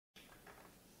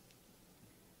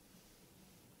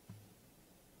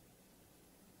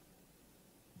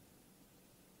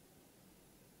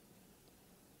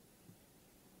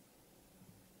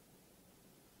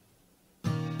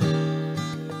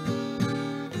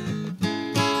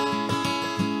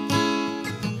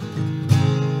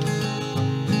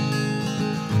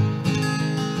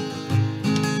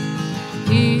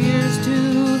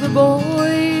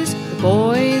boys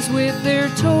with their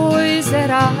toys that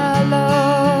I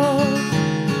love.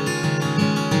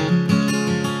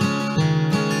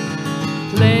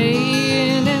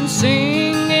 Playing and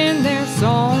singing their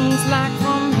songs like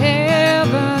from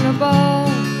heaven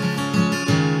above.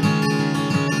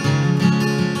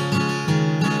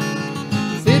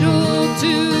 Fiddle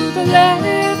to the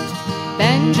left,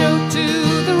 banjo to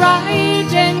the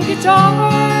right, and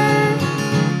guitar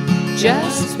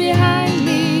just behind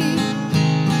me.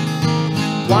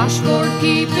 Washboard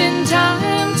keeping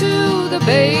time to the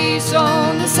bass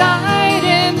on the side,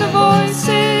 and the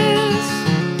voices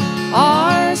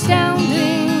are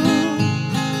astounding.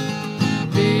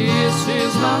 This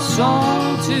is my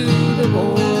song to the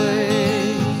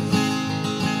boys.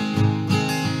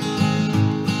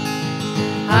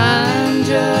 I'm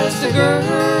just a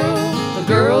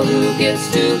girl who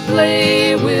gets to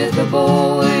play with the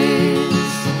boys.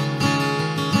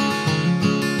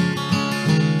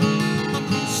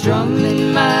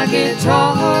 Strumming my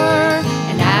guitar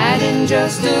and adding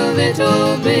just a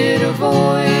little bit of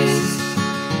voice.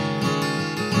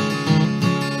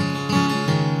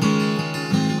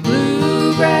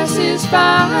 Bluegrass is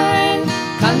fine,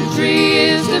 country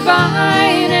is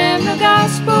divine, and the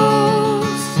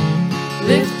gospels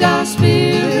lift our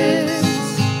spirits.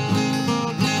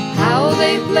 How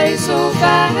they play so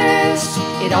fast,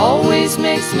 it always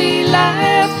makes me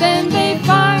laugh. Then they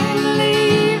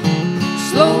finally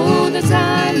slow the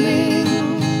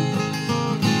timing.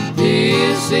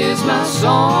 This is my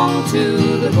song to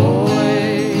the boys.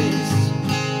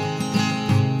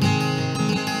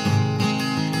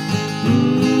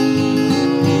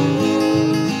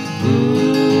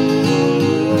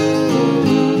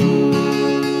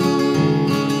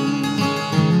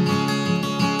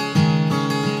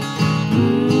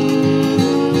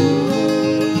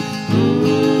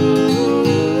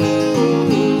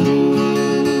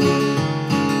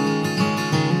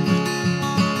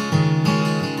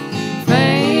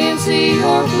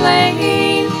 Or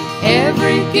plain,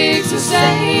 every gig's the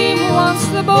same. Once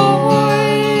the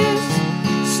boys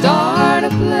start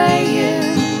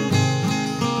a-playing,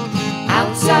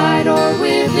 outside or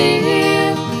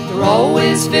within, they're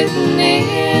always fitting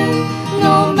in,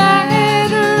 no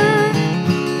matter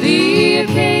the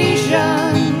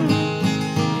occasion.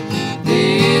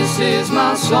 This is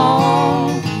my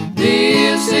song,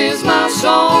 this is my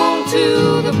song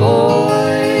to the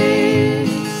boys.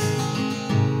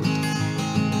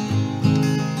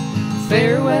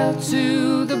 Farewell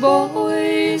to the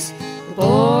boys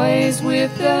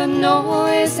with the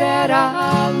noise that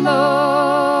I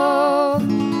love.